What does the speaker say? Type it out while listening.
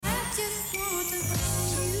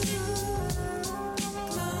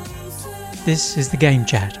This is the Game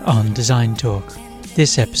Chat on Design Talk.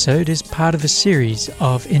 This episode is part of a series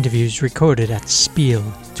of interviews recorded at Spiel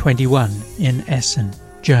 21 in Essen,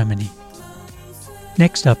 Germany.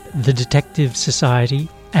 Next up, the Detective Society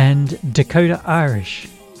and Dakota Irish.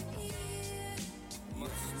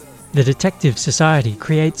 The Detective Society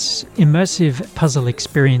creates immersive puzzle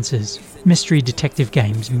experiences, mystery detective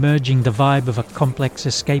games merging the vibe of a complex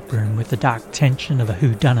escape room with the dark tension of a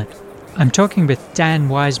whodunit. I'm talking with Dan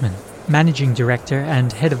Wiseman, Managing Director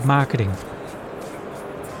and Head of Marketing.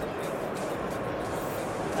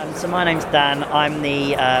 So my name's Dan. I'm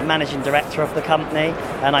the Managing Director of the company,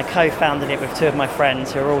 and I co-founded it with two of my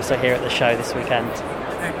friends who are also here at the show this weekend.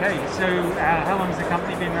 Okay, so how long has the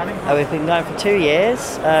company been running for? We've been going for 2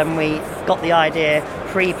 years. We got the idea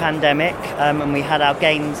pre-pandemic, and we had our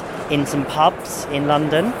games in some pubs in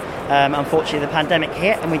London. Unfortunately, the pandemic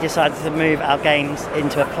hit, and we decided to move our games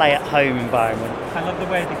into a play-at-home environment. I love the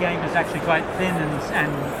way the game is actually quite thin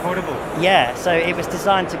and portable. Yeah, so it was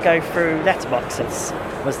designed to go through letterboxes,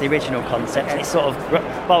 was the original concept. Okay. It's sort of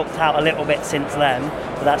bulked out a little bit since then,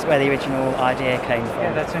 but that's where the original idea came from.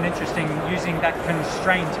 Yeah, that's an interesting, using that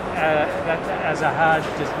constraint that as a hard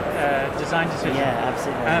design decision. Yeah,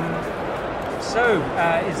 absolutely. So,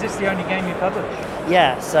 is this the only game you publish?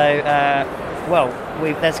 Yeah, so,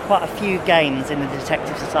 there's quite a few games in the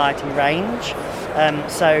Detective Society range.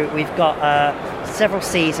 So we've got several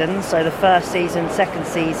seasons. So the first season, second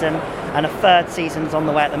season, and a third season's on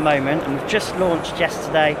the way at the moment. And we've just launched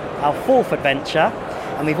yesterday our fourth adventure.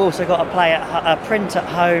 And we've also got a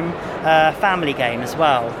print-at-home family game as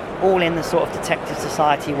well, all in the sort of Detective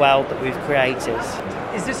Society world that we've created.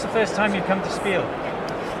 Is this the first time you've come to Spiel?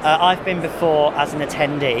 I've been before as an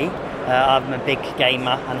attendee. I'm a big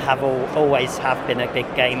gamer and always have been a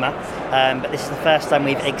big gamer, but this is the first time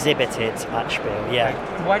we've exhibited at Spiel. Yeah.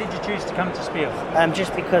 Why did you choose to come to Spiel?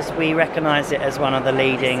 Just because we recognise it as one of the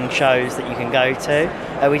leading shows that you can go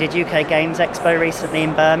to. We did UK Games Expo recently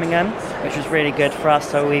in Birmingham, which was really good for us.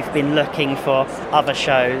 So we've been looking for other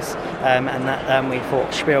shows, and we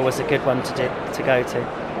thought Spiel was a good one to go to.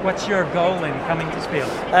 What's your goal in coming to Spiel?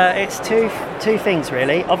 It's two things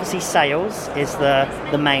really. Obviously, sales is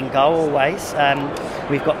the main goal always.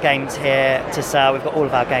 We've got games here to sell. We've got all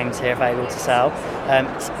of our games here available to sell.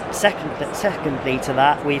 Secondly to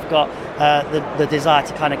that, we've got the desire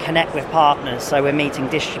to kind of connect with partners. So we're meeting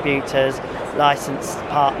distributors, licensed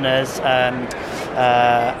partners.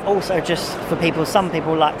 Also, just for people, some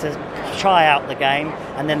people like to try out the game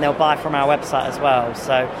and then they'll buy from our website as well.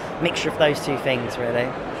 So mixture of those two things really.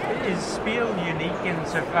 Is Spiel unique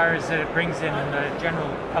insofar as it brings in the general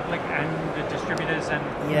public and the distributors and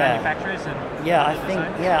manufacturers?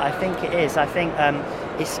 I think it is. I think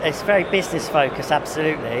it's very business focused,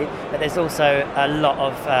 absolutely, but there's also a lot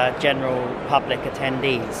of general public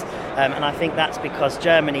attendees. And I think that's because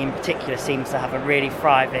Germany in particular seems to have a really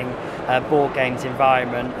thriving board games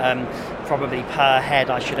environment. Probably per head,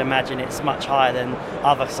 I should imagine it's much higher than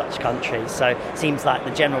other such countries. So it seems like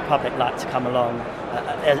the general public like to come along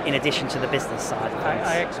in addition to the business side.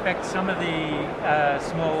 I expect some of the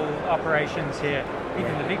small operations here,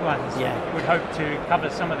 even the big ones, would hope to cover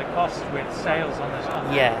some of the costs with sales on this.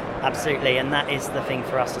 Yeah, absolutely, and that is the thing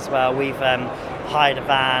for us as well. We've hired a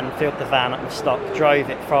van, filled the van up with stock, drove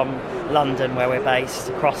it from London, where we're based,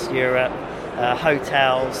 across Europe,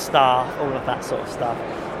 hotels, staff, all of that sort of stuff.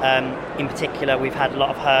 In particular, we've had a lot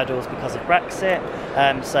of hurdles because of Brexit,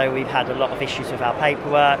 so we've had a lot of issues with our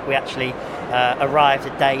paperwork. We actually arrived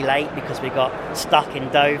a day late because we got stuck in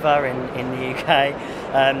Dover in the UK.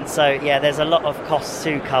 There's a lot of costs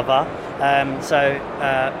to cover.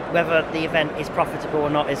 Whether the event is profitable or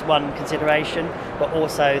not is one consideration, but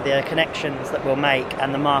also the connections that we'll make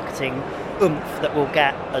and the marketing oomph that we'll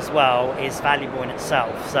get as well is valuable in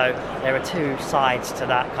itself. So there are two sides to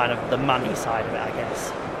that, kind of the money side of it, I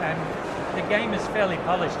guess. The game is fairly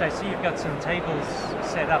polished. I see you've got some tables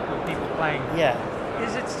set up with people playing. Yeah.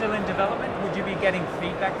 Is it still in development? Would you be getting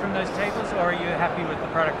feedback from those tables, or are you happy with the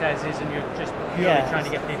product as is and you're just purely trying to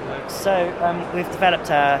get people in? So we've developed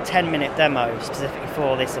a 10-minute demo specifically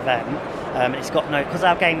for this event. It's got because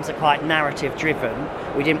our games are quite narrative driven,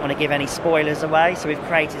 we didn't want to give any spoilers away, so we've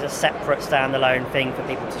created a separate standalone thing for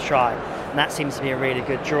people to try, and that seems to be a really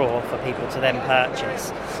good draw for people to then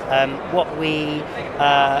purchase.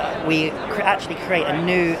 We actually create a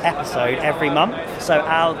new episode every month, so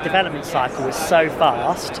our development cycle is so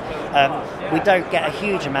fast. We don't get a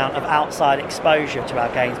huge amount of outside exposure to our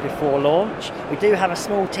games before launch. We do have a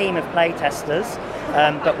small team of playtesters,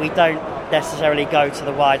 but we don't necessarily go to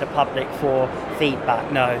the wider public for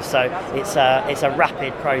feedback. No, so it's a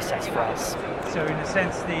rapid process for us. So in a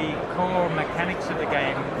sense, the core mechanics of the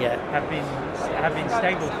game have been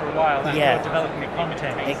stable for a while, and you're developing the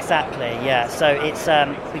content. Exactly, yeah. So it's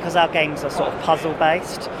because our games are sort of puzzle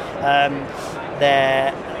based.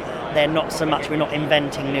 They're not so much, we're not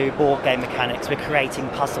inventing new board game mechanics, we're creating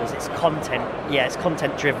puzzles. It's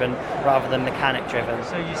content driven rather than mechanic driven.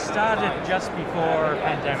 So you started just before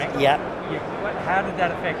pandemic. Yeah. How did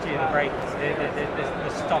that affect you, the break, the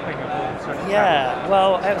stopping of all sort of travel?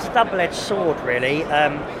 Well, it was a double-edged sword, really.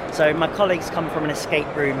 So my colleagues come from an escape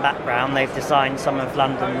room background. They've designed some of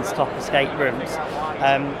London's top escape rooms.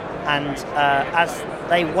 And as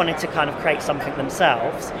they wanted to kind of create something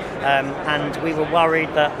themselves, and we were worried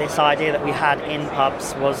that this idea that we had in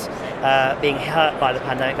pubs was being hurt by the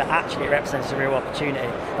pandemic, but actually it represented a real opportunity.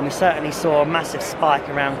 And we certainly saw a massive spike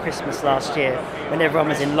around Christmas last year when everyone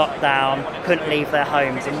was in lockdown, couldn't leave their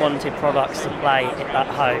homes and wanted products to play at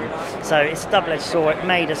home. So it's a double-edged sword. It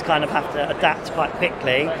made us kind of have to adapt quite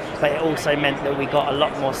quickly, but it also meant that we got a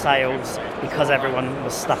lot more sales because everyone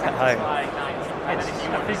was stuck at home. It's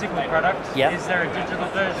a physical product. Yep. Is there a digital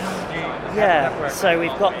version? So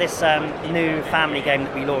we've got this new family game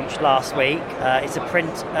that we launched last week. It's a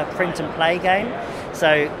print and play game.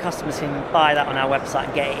 So customers can buy that on our website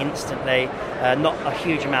and get it instantly. Not a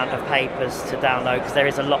huge amount of papers to download because there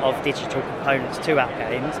is a lot of digital components to our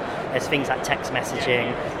games. There's things like text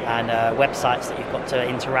messaging and websites that you've got to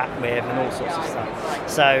interact with and all sorts of stuff.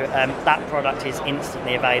 So that product is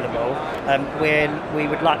instantly available. We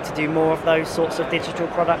would like to do more of those sorts of digital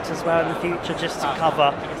products as well in the future, just to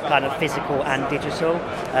cover kind of physical and digital.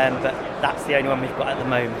 But that's the only one we've got at the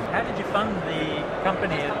moment. How did you fund the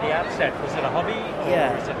company at the outset? Was it a hobby?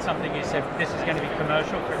 Or is it something you said, this is going to be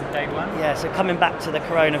commercial from day one? Yeah, so coming back to the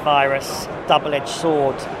coronavirus double-edged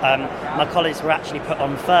sword, my colleagues were actually put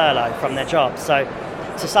on furlough from their jobs. So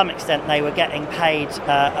to some extent they were getting paid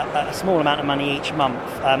a small amount of money each month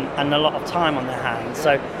and a lot of time on their hands.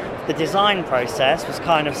 So the design process was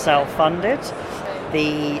kind of self-funded.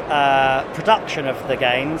 The production of the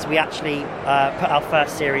games, we actually put our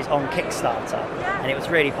first series on Kickstarter, and it was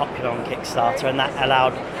really popular on Kickstarter, and that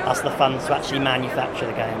allowed us the funds to actually manufacture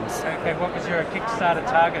the games. Okay, what was your Kickstarter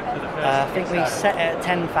target for the first I think we set it at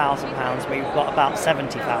 £10,000. We've got about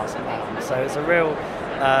 £70,000, so it's a real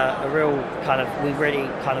kind of, we really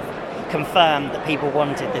kind of confirmed that people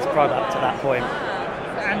wanted this product at that point.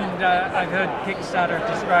 And I've heard Kickstarter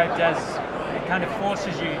described as it kind of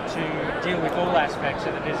forces you to deal with all aspects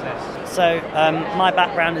of the business. So my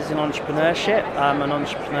background is in entrepreneurship. I'm an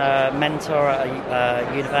entrepreneur mentor at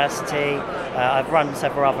a university. I've run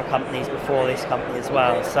several other companies before this company as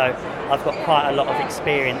well. So I've got quite a lot of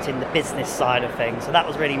experience in the business side of things. So that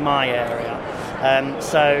was really my area.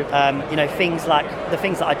 Things like the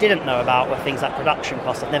things that I didn't know about were things like production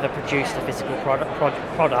costs. I've never produced a physical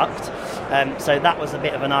product. So that was a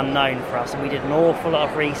bit of an unknown for us. And we did an awful lot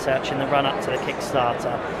of research in the run-up to the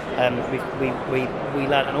Kickstarter. We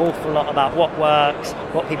learned an awful lot about what works,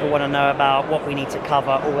 what people want to know about, what we need to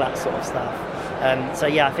cover, all that sort of stuff.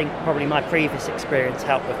 I think probably my previous experience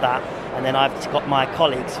helped with that, and then I've got my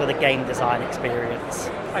colleagues for the game design experience.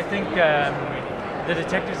 I think the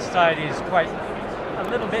Detective Society is quite a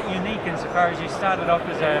little bit unique insofar as you started off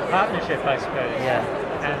as a partnership, I suppose. Yeah.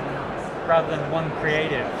 And rather than one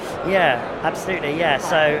creative. Yeah, absolutely. Yeah.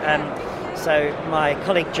 So my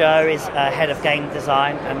colleague Joe is head of game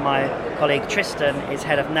design, and my colleague Tristan is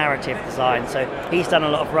head of narrative design. So he's done a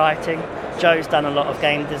lot of writing, Joe's done a lot of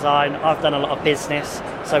game design, I've done a lot of business,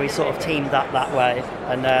 so we sort of teamed up that way,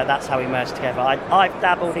 and that's how we merged together. I've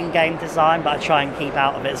dabbled in game design, but I try and keep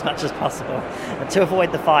out of it as much as possible to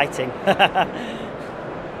avoid the fighting.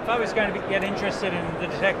 If I was going to get interested in the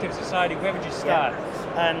Detective Society, where would you start?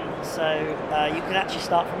 You can actually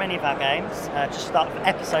start from any of our games. Just start from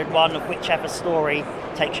episode 1 of whichever story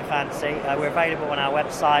takes your fancy. We're available on our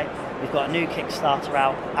website. We've got a new Kickstarter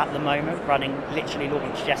out at the moment, literally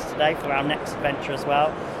launched yesterday for our next adventure as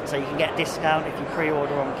well. So you can get a discount if you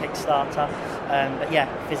pre-order on Kickstarter.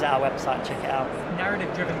 Visit our website and check it out.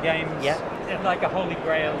 Narrative-driven games, like a holy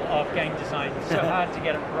grail of game design. It's so hard to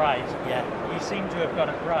get it right. Yeah. You seem to have got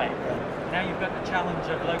it right. Yeah. Now you've got the challenge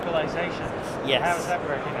of localization. Yes. How is that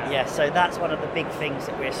working out? Yeah, so that's one of the big things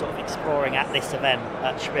that we're sort of exploring at this event,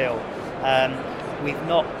 at Spiel.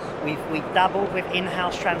 We've dabbled with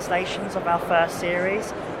in-house translations of our first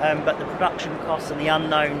series, but the production costs and the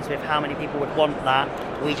unknowns with how many people would want that,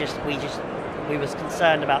 we was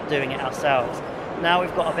concerned about doing it ourselves. Now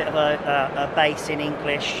we've got a bit of a base in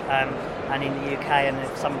English and in the UK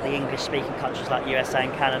and some of the English-speaking countries like USA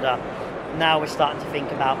and Canada. now we're starting to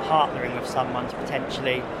think about partnering with someone to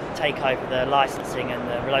potentially take over the licensing and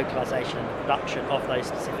the relocalization and the production of those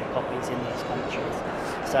specific copies in those countries.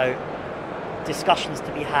 So discussions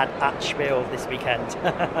to be had at Spiel this weekend.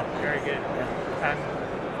 Very good. Yeah.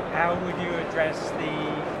 How would you address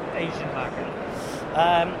the Asian market?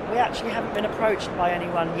 We actually haven't been approached by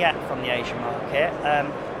anyone yet from the Asian market.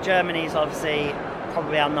 Germany is obviously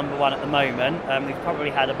probably our number one at the moment. We've probably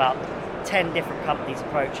had about 10 different companies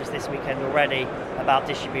approach us this weekend already about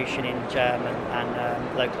distribution in German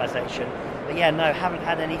and localization. But yeah, no, haven't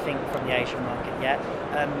had anything from the Asian market yet.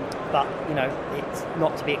 But, you know, it's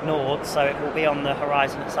not to be ignored, so it will be on the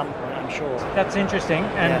horizon at some point, I'm sure. That's interesting.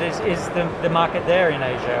 And is the market there in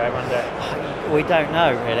Asia, I wonder? We don't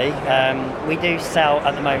know, really. We do sell,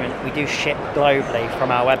 at the moment, we do ship globally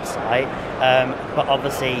from our website, but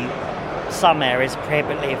obviously some areas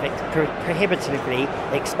prohibitively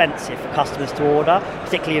expensive for customers to order,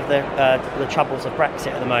 particularly of the troubles of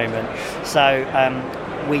Brexit at the moment. So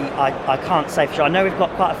I can't say for sure. I know we've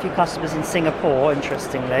got quite a few customers in Singapore,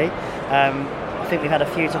 interestingly. I think we've had a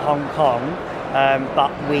few to Hong Kong,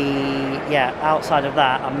 but outside of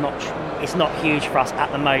that, it's not huge for us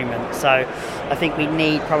at the moment. So I think we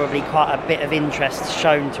need probably quite a bit of interest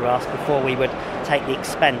shown to us before we would take the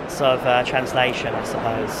expense of translation, I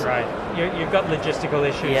suppose. Right. You've got logistical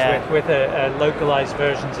issues with localized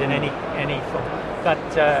versions in any form. But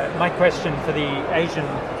my question for the Asian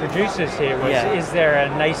producers here was, is there a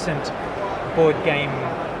nascent board game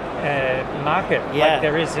market like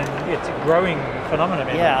there is it's a growing phenomenon?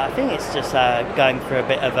 I think it's just going through a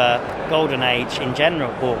bit of a golden age in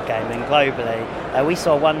general, board gaming globally. We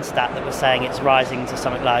saw one stat that was saying it's rising to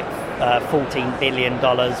something like $14 billion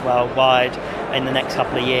worldwide in the next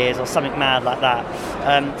couple of years, or something mad like that.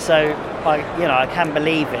 So I can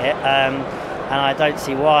believe it, and I don't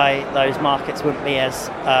see why those markets wouldn't be as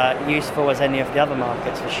useful as any of the other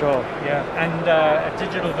markets, for sure. Yeah, and a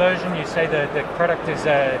digital version, you say the product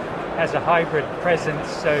has a hybrid presence,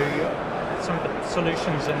 so some of the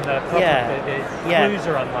solutions and the clues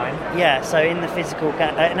are online. Yeah, so in the physical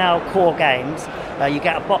in our core games, you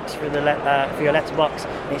get a box for your letterbox,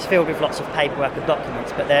 and it's filled with lots of paperwork and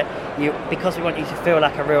documents, but because we want you to feel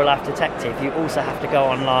like a real life detective, you also have to go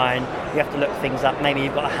online, you have to look things up, maybe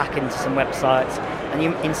you've got to hack into some websites, and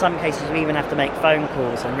in some cases you even have to make phone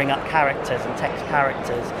calls and ring up characters and text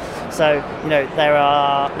characters. So, there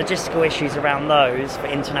are logistical issues around those for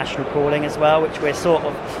international calling as well, which we're sort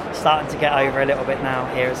of starting to get over a little bit now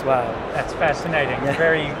here as well. That's fascinating. Yeah.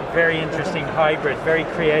 Very, very interesting hybrid, very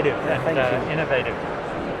creative and innovative.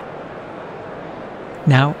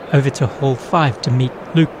 Now over to Hall 5 to meet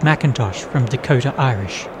Luke McIntosh from Dakota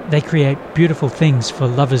Irish. They create beautiful things for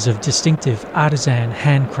lovers of distinctive artisan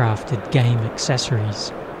handcrafted game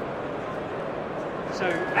accessories. So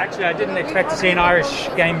actually I didn't expect to see an Irish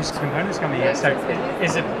games components company here. So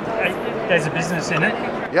there's a business in it?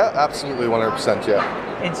 Yeah, absolutely, 100%, yeah.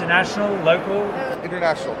 International, local?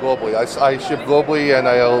 International, globally. I ship globally, and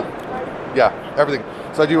everything.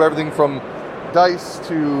 So I do everything from dice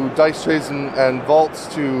to dice trays and vaults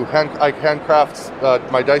to I handcraft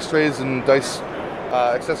my dice trays and dice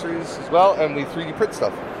accessories as well, and we 3D print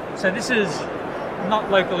stuff. So this is not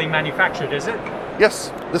locally manufactured, is it?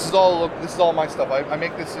 Yes, this is all my stuff. I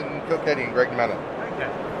make this in Kilkenny, in Greg Manor. Okay.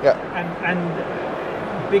 Yeah. And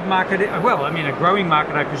big market. Well, I mean, a growing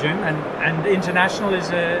market, I presume. And international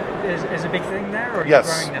is a big thing there, or yes.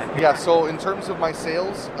 Are you growing that? Yeah. So in terms of my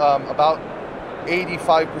sales, about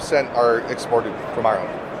 85% are exported from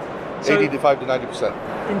Ireland. So 85 to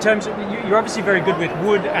 90%. In terms of, you're obviously very good with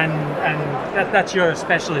wood, and that's your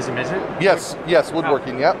specialism, is it? Yes,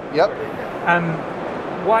 woodworking. Yep.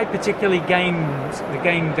 Why particularly games?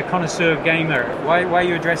 The connoisseur gamer. Why are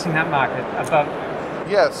you addressing that market above?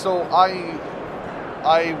 Yeah, so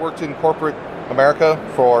I worked in corporate America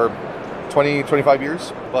for 25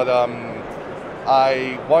 years, but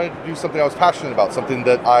I wanted to do something I was passionate about, something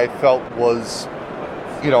that I felt was,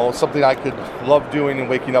 something I could love doing and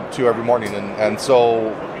waking up to every morning. And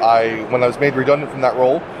so when I was made redundant from that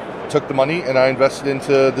role, took the money and I invested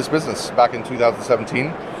into this business back in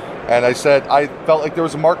 2017. And I said, I felt like there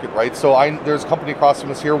was a market, right? So there's a company across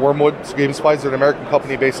from us here, Wormwood Game Supplies. They're an American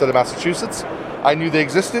company based out of Massachusetts. I knew they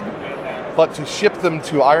existed, but to ship them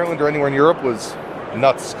to Ireland or anywhere in Europe was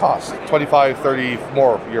nuts cost, 25, 30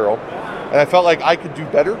 more euro. And I felt like I could do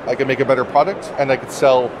better. I could make a better product, and I could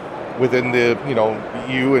sell within the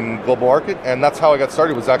EU and global market. And that's how I got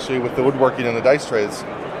started, was actually with the woodworking and the dice trays.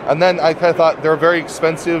 And then I kind of thought they're a very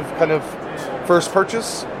expensive kind of first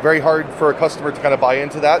purchase, very hard for a customer to kind of buy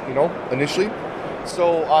into that, initially.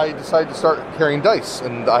 So I decided to start carrying dice,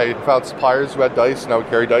 and I found suppliers who had dice, and I would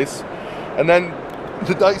carry dice. And then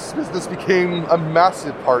the dice business became a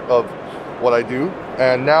massive part of what I do.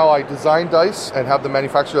 And now I design dice and have them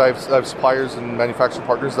manufactured. I have suppliers and manufacturing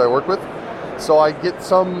partners that I work with. So I get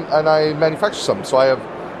some and I manufacture some. So I have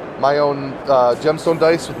my own gemstone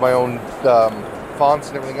dice with my own fonts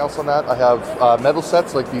and everything else on that. I have metal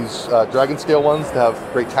sets like these dragon scale ones that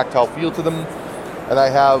have great tactile feel to them. And I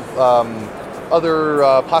have other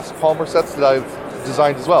plastic polymer sets that I've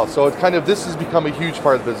designed as well. So it's this has become a huge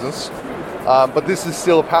part of the business. But this is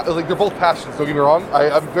still they're both passions, don't get me wrong.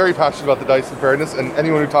 I'm very passionate about the dice, in fairness, and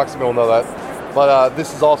anyone who talks to me will know that. But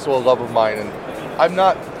this is also a love of mine, and I'm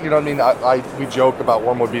not, we joke about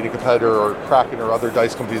Wormwood being a competitor or Kraken or other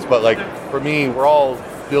dice companies, but for me, we're all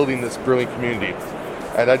building this brilliant community.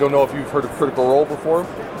 And I don't know if you've heard of Critical Role before.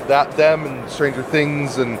 Them and Stranger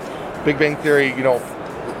Things and Big Bang Theory,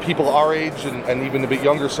 people our age and even a bit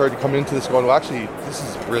younger started to come into this going, well, actually, this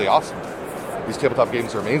is really awesome. These tabletop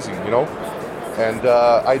games are amazing, And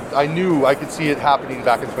I knew I could see it happening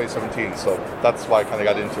back in 2017, so that's why I kind of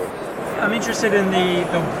got into it. I'm interested in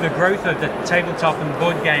the growth of the tabletop and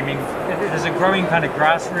board gaming. There's a growing kind of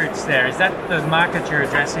grassroots there. Is that the market you're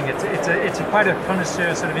addressing? It's a quite a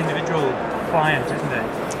connoisseur sort of individual client, isn't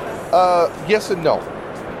it? Yes and no.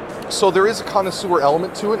 So there is a connoisseur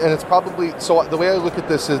element to it, and it's probably, so the way I look at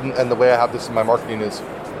this and the way I have this in my marketing is,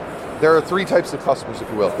 there are three types of customers, if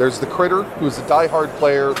you will. There's the critter, who is a diehard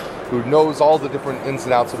player, who knows all the different ins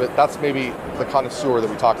and outs of it. That's maybe the connoisseur that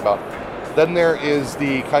we talk about. Then there is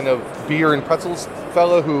the kind of beer and pretzels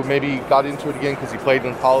fella who maybe got into it again because he played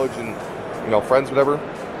in college and, friends, whatever.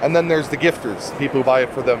 And then there's the gifters, people who buy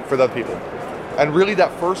it for other people. And really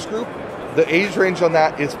that first group, the age range on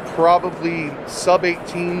that is probably sub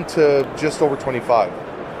 18 to just over 25.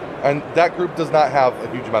 And that group does not have a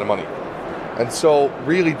huge amount of money. And so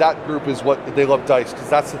really that group is what they love dice, because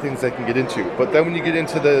that's the things they can get into. But then when you get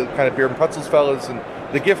into the kind of beer and pretzels fellas and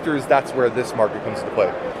the gifters, that's where this market comes into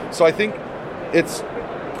play. So I think it's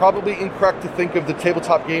probably incorrect to think of the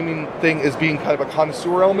tabletop gaming thing as being kind of a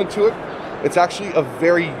connoisseur element to it. It's actually a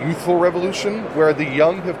very youthful revolution where the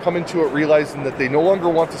young have come into it realizing that they no longer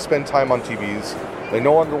want to spend time on TVs. They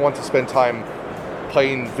no longer want to spend time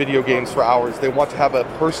playing video games for hours. They want to have a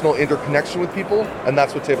personal interconnection with people, and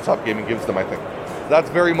that's what tabletop gaming gives them, I think. That's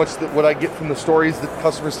very much what I get from the stories that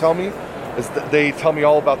customers tell me, is that they tell me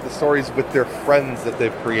all about the stories with their friends that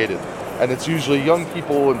they've created. And it's usually young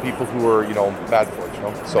people and people who are, mad for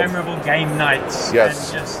it, So memorable game nights.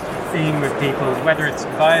 Yes. And just being with people, whether it's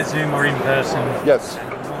via Zoom or in person. Yes.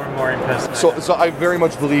 And more in person. So I very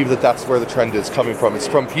much believe that that's where the trend is coming from. It's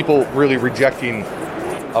from people really rejecting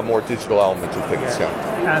a more digital element of things, yeah.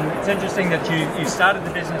 And it's interesting that you started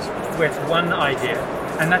the business with one idea,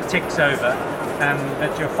 and that ticks over, and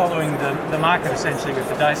that you're following the market essentially with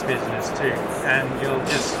the dice business too, and you'll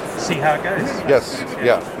just see how it goes. Yes,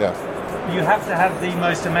 yeah. You have to have the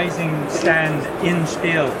most amazing stand in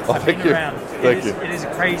Spiel. I've been around. Thank you. It is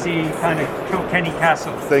a crazy kind of Kilkenny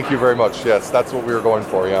castle. Thank you very much. Yes, that's what we were going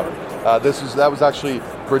for, yeah. That was actually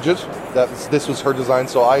Bridget. This was her design,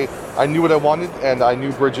 so I knew what I wanted, and I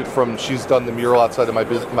knew Bridget she's done the mural outside of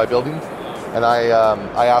my building, and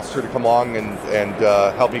I asked her to come along and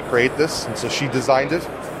help me create this, and so she designed it.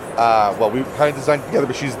 We kind of designed it together,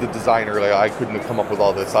 but she's the designer. I couldn't have come up with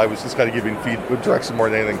all this. I was just kind of giving direction more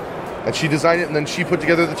than anything, and she designed it, and then she put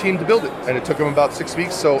together the team to build it, and it took them about 6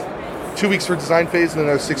 weeks. So 2 weeks for design phase, and then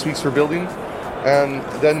there's 6 weeks for building. And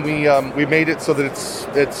then we made it so that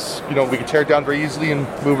it's we can tear it down very easily and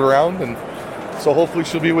move it around, and so hopefully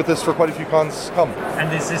she'll be with us for quite a few cons come.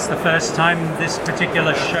 And is this the first time this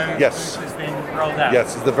particular show Yes. has been rolled out?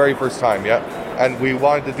 Yes, it's the very first time, yeah. And we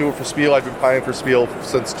wanted to do it for Spiel. I've been planning for Spiel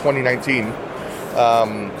since 2019.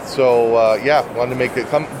 Wanted to make it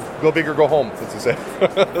go big or go home, as they say.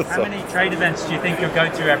 How many trade events do you think you'll go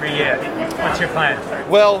to every year? What's your plan?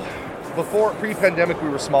 Well, pre-pandemic we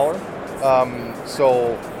were smaller.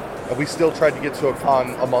 So we still tried to get to a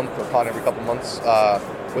con a month or con every couple months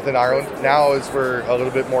within Ireland. Now, as we're a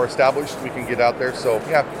little bit more established, we can get out there. So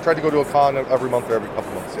yeah, try to go to a con every month or every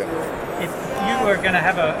couple months. Yeah. If you were going to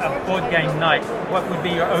have a board game night, what would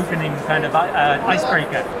be your opening kind of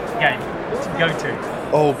icebreaker game to go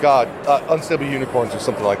to? Oh God, Unstable Unicorns or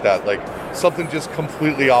something like that. Like something just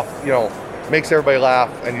completely off. Makes everybody laugh,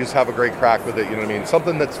 and you just have a great crack with it, you know what I mean?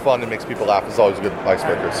 Something that's fun and makes people laugh is always a good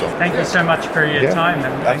icebreaker. So thank you so much for your time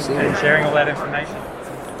and sharing all that information.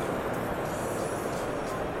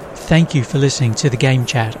 Thank you for listening to the Game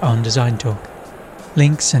Chat on Design Talk.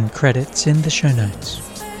 Links and credits in the show notes.